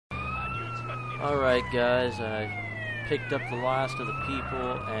Alright guys, I picked up the last of the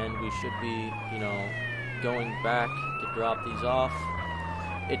people and we should be, going back to drop these off.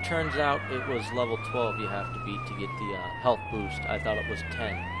 It turns out it was level 12 you have to beat to get the health boost. I thought it was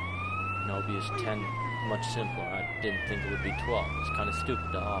 10. Because 10 much simpler. I didn't think it would be 12. It's kind of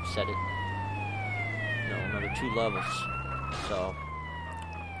stupid to offset it. Another 2 levels. So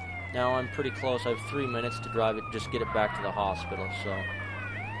now I'm pretty close. I have 3 minutes to drive it, just get it back to the hospital. So,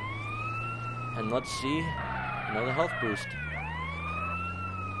 and let's see another health boost.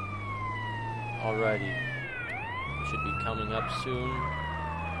 Alrighty, it should be coming up soon.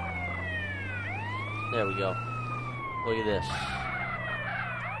 There we go. Look at this.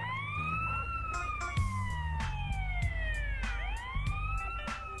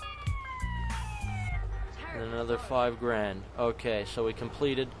 And another 5 grand. Okay, so we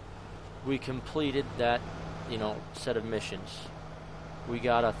completed that, set of missions. We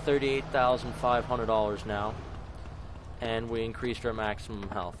got a $38,500 now, and we increased our maximum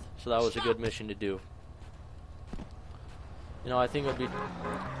health. So that was a good mission to do. I think it would be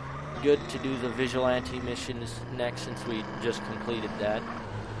good to do the Vigilante missions next since we just completed that.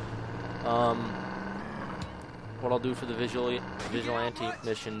 What I'll do for the Vigilante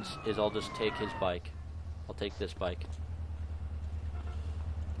missions is I'll just take his bike. I'll take this bike.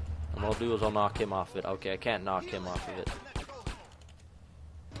 And what I'll do is I'll knock him off it. Okay, I can't knock him off of it.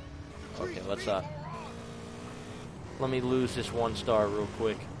 Okay, let me lose this 1 star real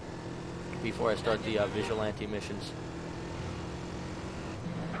quick before I start the Vigilante missions.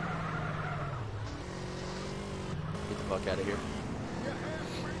 Get the fuck out of here.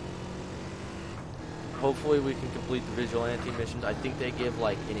 Hopefully we can complete the Vigilante missions. I think they give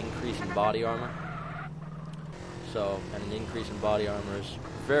like an increase in body armor. So, and an increase in body armor is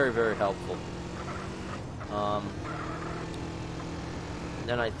very, very helpful.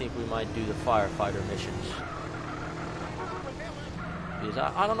 Then I think we might do the firefighter missions. Because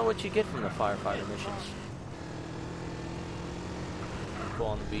I don't know what you get from the firefighter missions. Go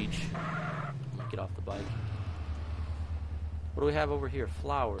on the beach. Get off the bike. What do we have over here?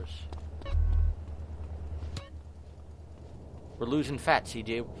 Flowers. We're losing fat,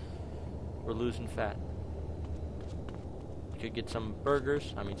 CJ. We're losing fat. Could get some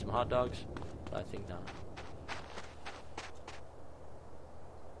burgers, some hot dogs, but I think not.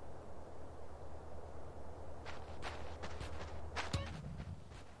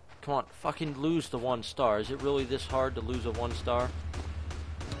 Come on, fucking lose the 1 star. Is it really this hard to lose a 1 star?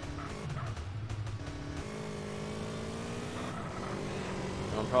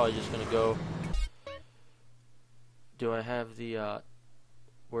 And I'm probably just gonna go. Do I have the,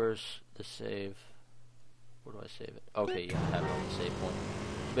 where's the save? Where do I save it? Okay, yeah, I have it on the save point.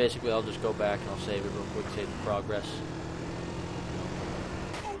 So basically, I'll just go back and I'll save it real quick, save the progress.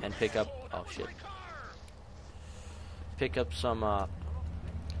 And pick up, oh shit. Pick up some,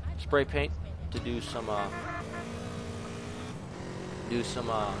 spray paint to do some, what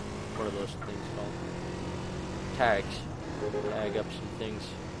are those things called? Tags. Tag up some things.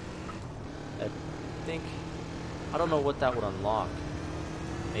 I don't know what that would unlock.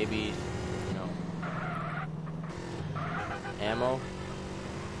 Maybe, ammo.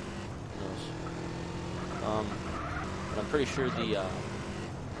 Who knows? But I'm pretty sure the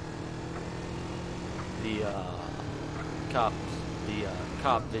cop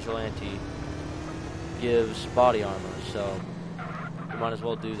Vigilante gives body armor, so we might as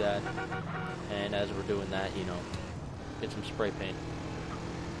well do that. And as we're doing that, get some spray paint,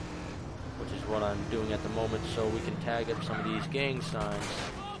 which is what I'm doing at the moment, so we can tag up some of these gang signs.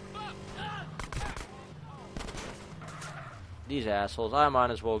 These assholes, I might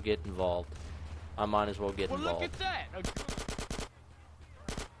as well get involved. Well, look at that.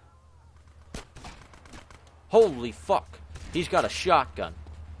 Holy fuck. He's got a shotgun.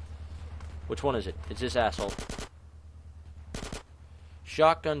 Which one is it? It's this asshole.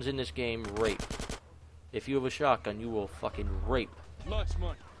 Shotguns in this game rape. If you have a shotgun, you will fucking rape. Lunch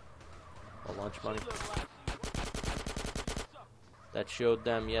money. Oh, lunch money. That showed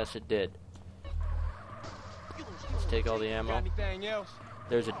them, yes it did. Let's take all the ammo.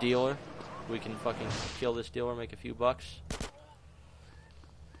 There's a dealer. We can fucking kill this dealer, make a few bucks.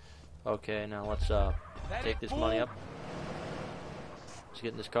 Okay, now let's take this money up. Let's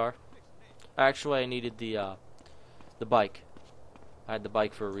get in this car. Actually, I needed the bike. I had the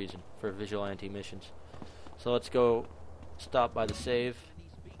bike for a reason, for Vigilante missions. So let's go stop by the save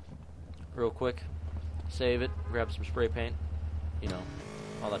real quick. Save it, grab some spray paint.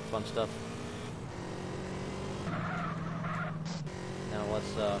 All that fun stuff. Now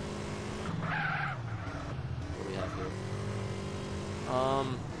let's what do we have here?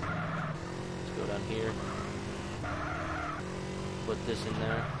 Let's go go down here. Put this in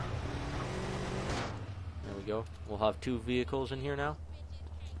there. There we go. We'll have 2 vehicles in here now.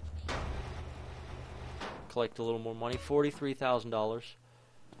 Collect a little more money. $43,000.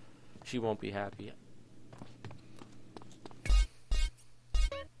 She won't be happy.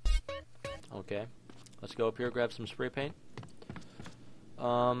 Okay. Let's go up here, grab some spray paint.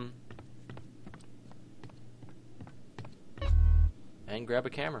 And grab a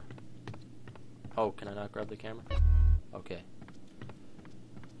camera. Oh, can I not grab the camera? Okay.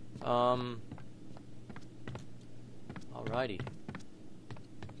 Alrighty.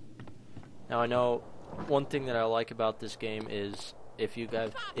 Now I know one thing that I like about this game is if you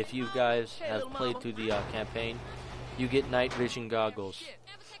guys have played through the campaign, you get night vision goggles.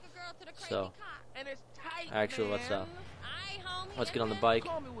 So, actually, let's get on the bike.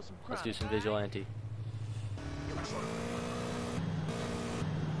 Let's do some Vigilante.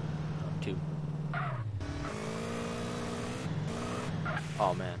 2.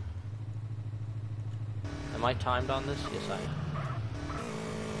 Oh man. Am I timed on this? Yes, I am.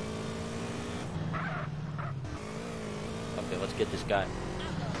 Okay, let's get this guy.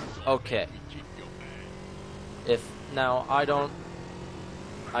 Okay. Now I don't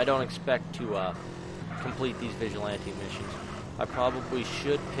expect to complete these Vigilante missions. I probably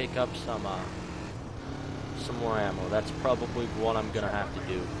should pick up some more ammo. That's probably what I'm gonna have to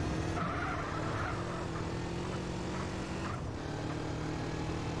do.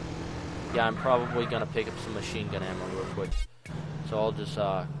 Yeah, I'm probably gonna pick up some machine gun ammo real quick. So I'll just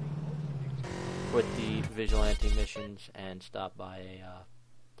quit the Vigilante missions and stop by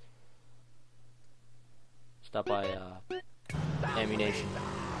ammunition.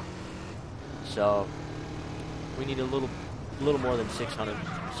 So we need a little more than 600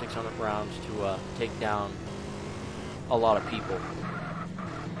 rounds to take down a lot of people.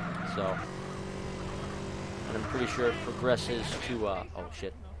 So, and I'm pretty sure it progresses to oh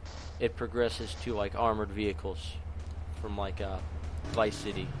shit. It progresses to like armored vehicles from like Vice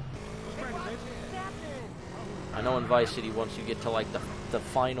City. I know in Vice City, once you get to like the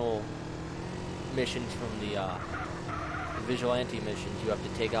final missions from the Vigilante missions, you have to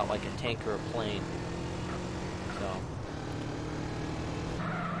take out like a tank or a plane. So,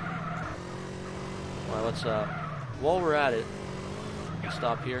 well, let's while we're at it, let's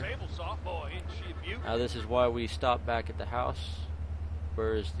stop here. Now this is why we stopped back at the house.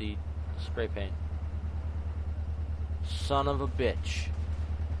 Where is the spray paint? Son of a bitch.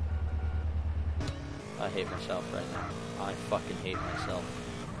 I hate myself right now. I fucking hate myself.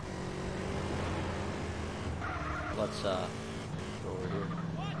 Let's go over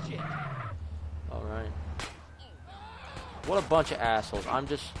here. Alright. What a bunch of assholes. I'm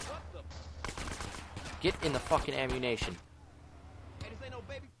just... Get in the fucking ammunition.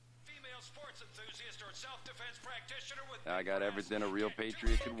 I got everything a real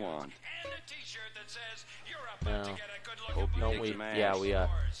patriot could want. No. Don't we? Yeah, we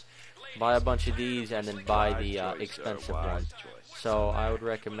buy a bunch of these and then buy the expensive one. So I would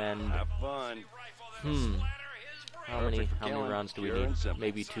recommend. Have fun. How many rounds do we need?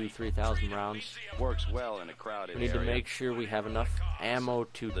 Maybe 2,000-3,000 rounds. Works well in a crowded We need to make sure we have enough ammo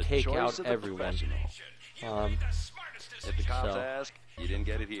to take out everyone. If the cops ask, you didn't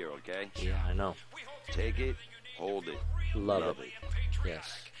get it here, okay? Yeah, I know. Take it, hold it, Love it.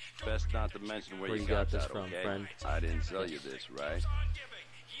 Yes. Best not to mention where you got this that, from, okay? friend? I didn't sell you this, right?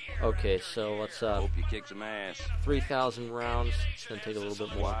 Okay, so let's Hope you kick some ass. 3,000 rounds. It's gonna take a little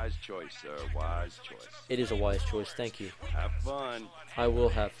bit more. Wise choice, sir. Wise choice. It is a wise choice. Thank you. Have fun. I will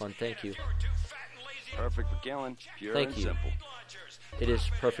have fun. Thank you. Perfect for killing. Pure Thank and you. simple. It is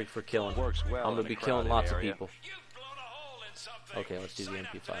perfect for killing. Works well. I'm gonna be killing crowded lots area. of people. Okay, let's do the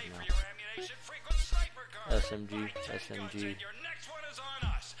MP5 now. SMG, SMG.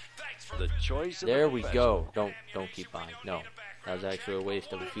 The choice. There we go. Don't keep buying. No, that was actually a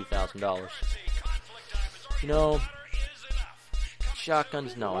waste of a few $1,000s. You know,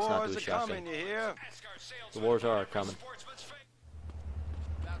 shotguns. No, let's not do a shotgun. The wars are coming.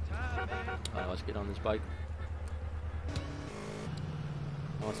 Let's get on this bike.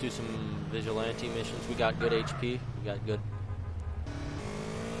 Let's do some Vigilante missions. We got good HP. We got good.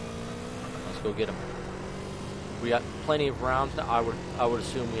 Let's go get them. We got plenty of rounds. I would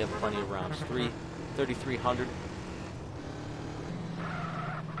assume we have plenty of rounds. 3,300.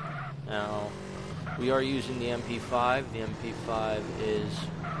 Now, we are using the MP5. The MP5 is,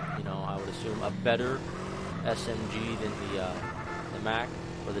 you know, I would assume a better SMG than the Mac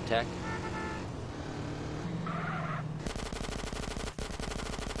or the Tech.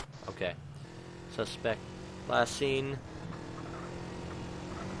 Okay. Suspect last seen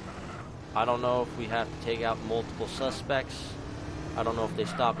I don't know if we have to take out multiple suspects. I don't know if they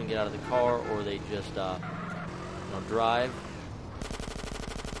stop and get out of the car or they just, drive.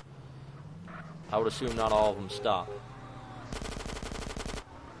 I would assume not all of them stop.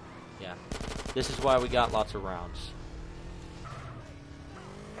 Yeah. This is why we got lots of rounds.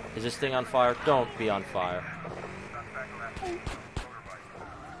 Is this thing on fire? Don't be on fire.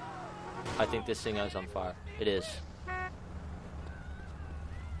 I think this thing is on fire. It is.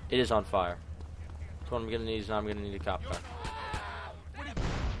 It is on fire. So what I'm gonna need is I'm gonna need a cop car.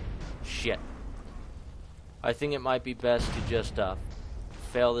 Shit. I think it might be best to just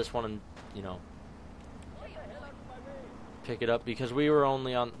fail this one and pick it up because we were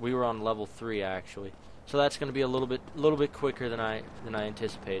on level 3 actually. So that's gonna be a little bit quicker than I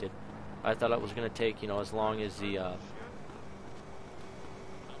anticipated. I thought it was gonna take as long as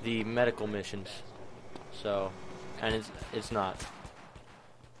the medical missions. So, and it's not.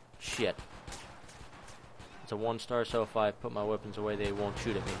 Shit. It's a 1-star, so if I put my weapons away, they won't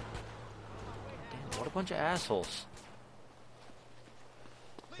shoot at me. Damn, what a bunch of assholes.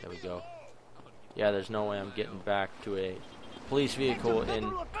 There we go. Yeah, there's no way I'm getting back to a police vehicle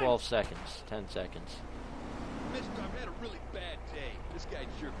in 12 seconds, 10 seconds. Mister, I've had a really bad day. This guy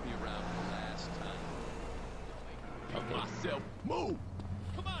jerked me around for the last time. Okay. Myself, move!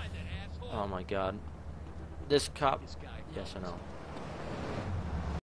 Come on, then, asshole! Oh my god. This cop... Yes, I know.